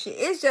stomach and shit.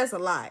 It's just a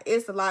lot.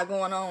 It's a lot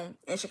going on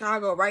in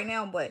Chicago right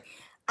now, but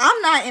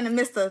I'm not in the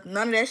midst of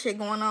none of that shit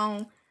going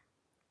on.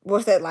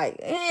 What's that like?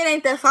 It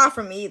ain't that far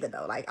from me either,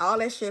 though. Like, all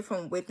that shit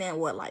from within,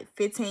 what, like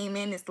 15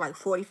 minutes, like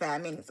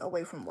 45 minutes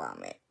away from where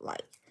I'm at.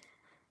 Like,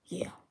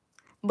 yeah.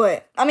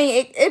 But, I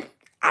mean,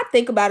 I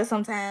think about it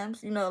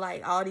sometimes, you know,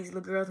 like all these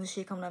little girls and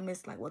shit coming up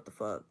missing, like what the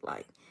fuck,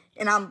 like,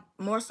 and I'm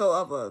more so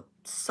of a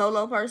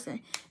solo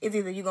person. It's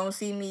either you gonna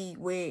see me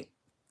with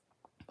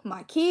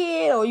my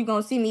kid or you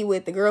gonna see me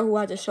with the girl who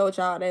I just showed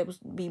y'all that was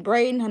be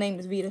braiding. Her name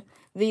is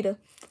Vita.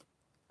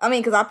 I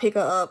mean, because I pick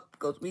her up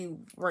because we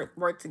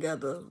work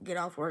together, get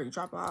off work,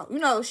 drop her out, you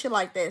know, shit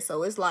like that.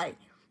 So it's like,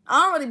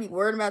 I don't really be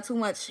worried about too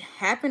much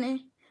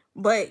happening,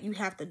 but you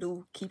have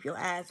to keep your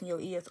eyes and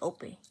your ears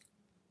open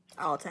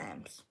all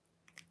times.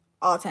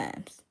 All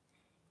times.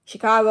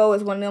 Chicago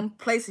is one of them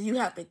places you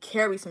have to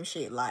carry some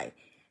shit. Like,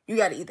 you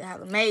got to either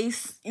have a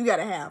mace, you got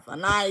to have a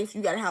knife,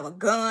 you got to have a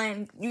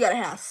gun, you got to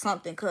have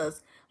something,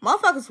 because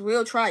motherfuckers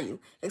will try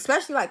you.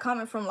 Especially, like,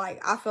 coming from, like,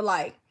 I feel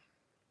like,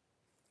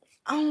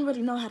 I don't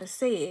really know how to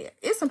say it.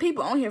 There's some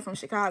people on here from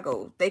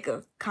Chicago. They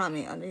could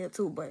comment under here,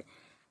 too, but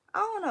I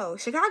don't know.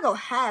 Chicago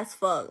has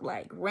fuck,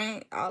 like,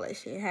 rent, all that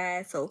shit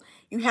has, so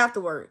you have to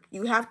work.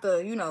 You have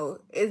to, you know,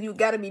 you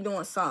got to be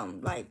doing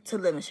something, like, to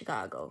live in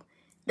Chicago.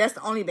 That's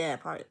the only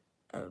bad part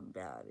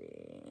about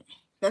it.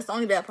 That's the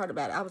only bad part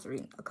about it. I was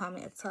reading a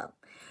comment at the top.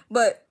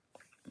 But,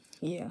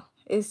 yeah,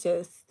 it's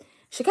just,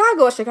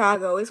 Chicago is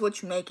Chicago. It's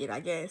what you make it,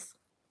 I guess.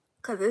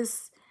 Because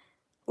it's,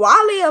 well,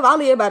 I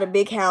live by the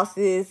big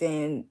houses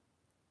and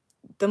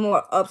the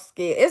more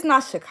upscale. It's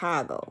not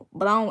Chicago,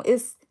 but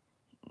it's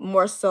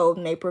more so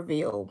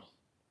Naperville,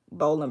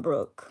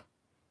 Bolingbrook,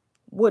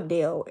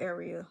 Wooddale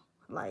area.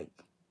 Like,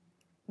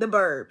 the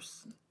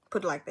burbs.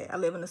 Put it like that. I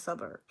live in the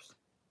suburbs.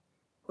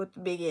 With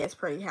the big ass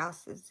pretty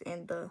houses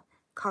and the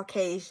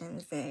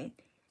Caucasians and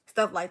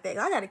stuff like that.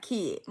 I got a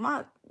kid.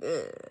 Nah,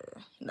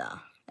 I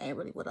ain't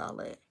really with all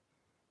that.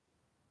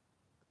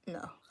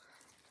 No,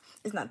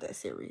 it's not that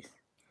serious.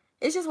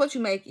 It's just what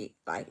you make it.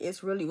 Like,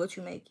 it's really what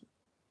you make it.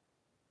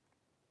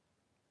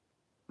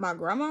 My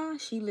grandma,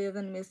 she lived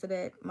in the midst of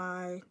that.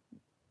 My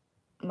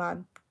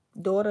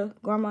daughter,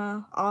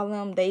 grandma, all of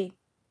them, they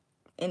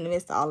in the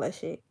midst of all that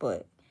shit.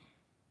 But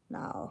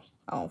no,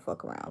 I don't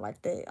fuck around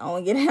like that. I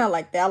don't get out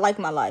like that. I like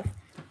my life.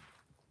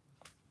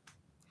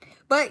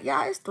 But,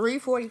 y'all, it's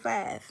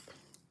 3:45.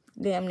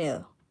 Damn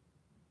near.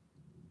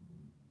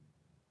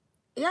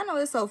 Y'all know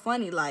it's so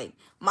funny. Like,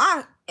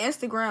 my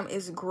Instagram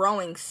is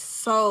growing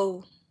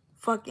so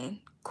fucking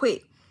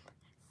quick.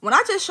 When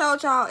I just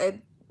showed y'all at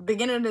the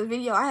beginning of this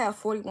video, I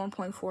have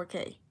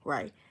 41.4K,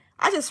 right?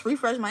 I just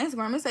refreshed my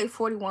Instagram. It say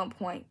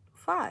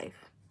 41.5.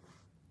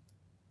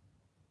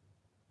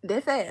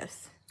 That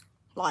fast.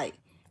 Like,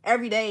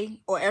 every day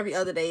or every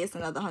other day, it's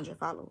another 100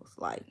 followers.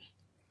 Like,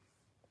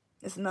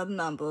 it's another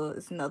number.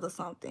 It's another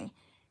something.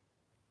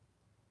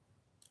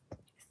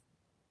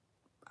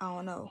 I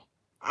don't know.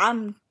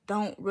 I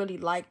don't really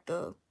like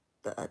the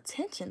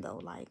attention, though.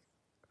 Like,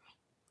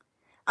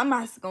 I'm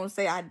not going to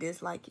say I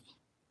dislike it.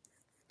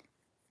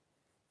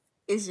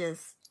 It's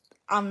just,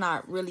 I'm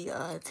not really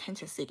a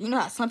attention seeker. You know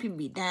how some people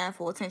be dying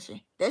for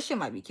attention? That shit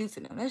might be cute to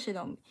them. That shit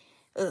don't,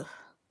 ugh.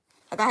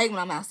 Like, I hate when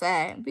I'm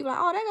outside. And people like,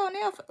 oh, they go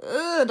there.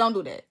 Ugh, don't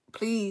do that.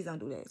 Please don't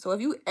do that. So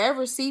if you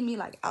ever see me,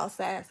 like,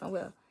 outside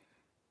somewhere,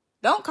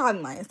 don't call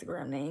me my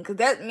Instagram name, because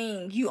that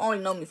means you only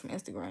know me from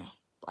Instagram.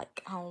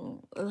 Like,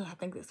 I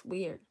think that's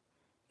weird.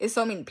 It's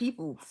so many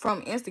people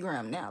from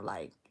Instagram now.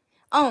 Like,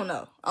 I don't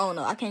know.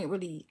 I can't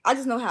really, I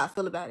just know how I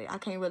feel about it. I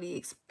can't really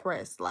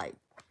express, like,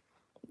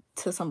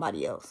 to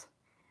somebody else.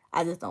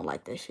 I just don't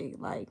like that shit.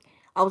 Like,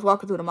 I was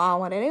walking through the mall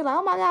one day. They were like,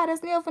 oh my God,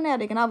 that's Neil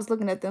Fanatic. And I was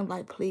looking at them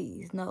like,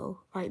 please, no.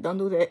 Like, don't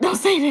do that. Don't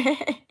say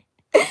that.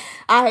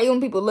 I hate when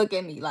people look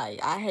at me.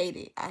 Like, I hate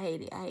it. I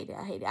hate it. I hate it.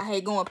 I hate it. I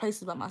hate going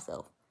places by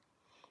myself.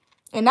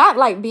 And not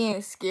like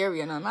being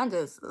scary or nothing.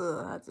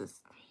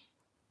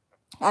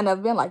 I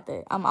never been like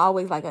that. I'm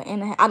always like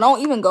I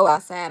don't even go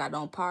outside. I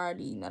don't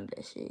party. None of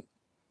that shit.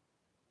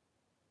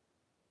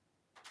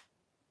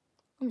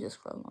 I'm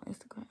just scrolling on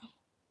Instagram.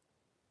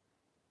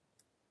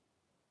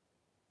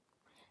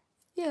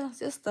 Yeah,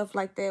 just stuff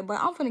like that. But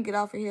I'm finna get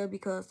off of here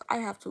because I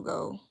have to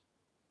go.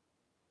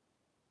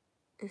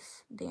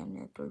 It's damn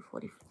near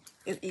 3:40.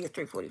 It is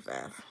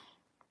 3:45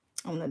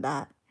 on the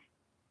dot.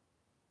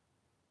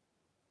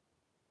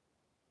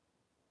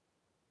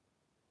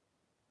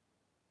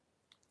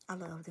 I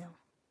love them.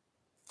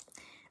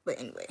 But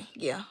anyway,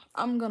 yeah,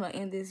 I'm gonna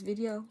end this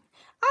video.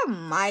 I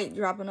might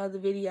drop another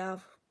video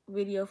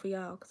for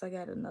y'all because I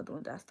got another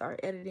one that I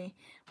started editing.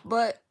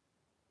 But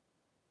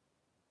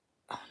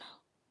I don't know.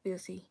 We'll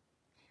see.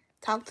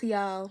 Talk to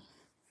y'all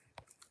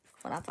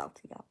when I talk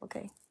to y'all,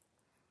 okay?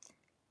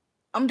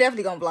 I'm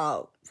definitely gonna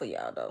vlog for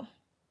y'all though.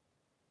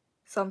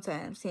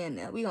 Sometimes here and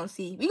there. We gonna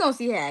see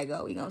how it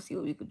go. We gonna see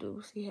what we could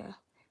do.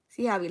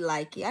 See how we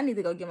like it. I need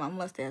to go get my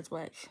mustache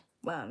waxed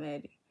while I'm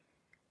at it.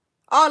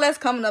 All that's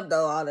coming up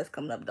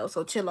though.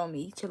 So chill on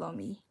me.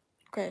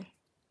 Okay?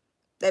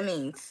 That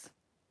means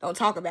don't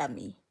talk about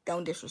me.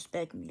 Don't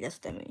disrespect me. That's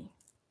what that means.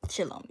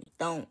 Chill on me.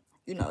 Don't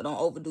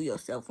overdo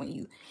yourself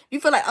when you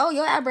feel like, oh,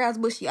 your eyebrows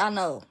bushy. I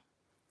know.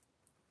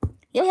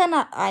 Your hair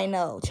not, I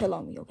know. Chill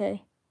on me,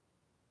 okay?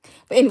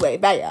 But anyway,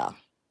 bye y'all.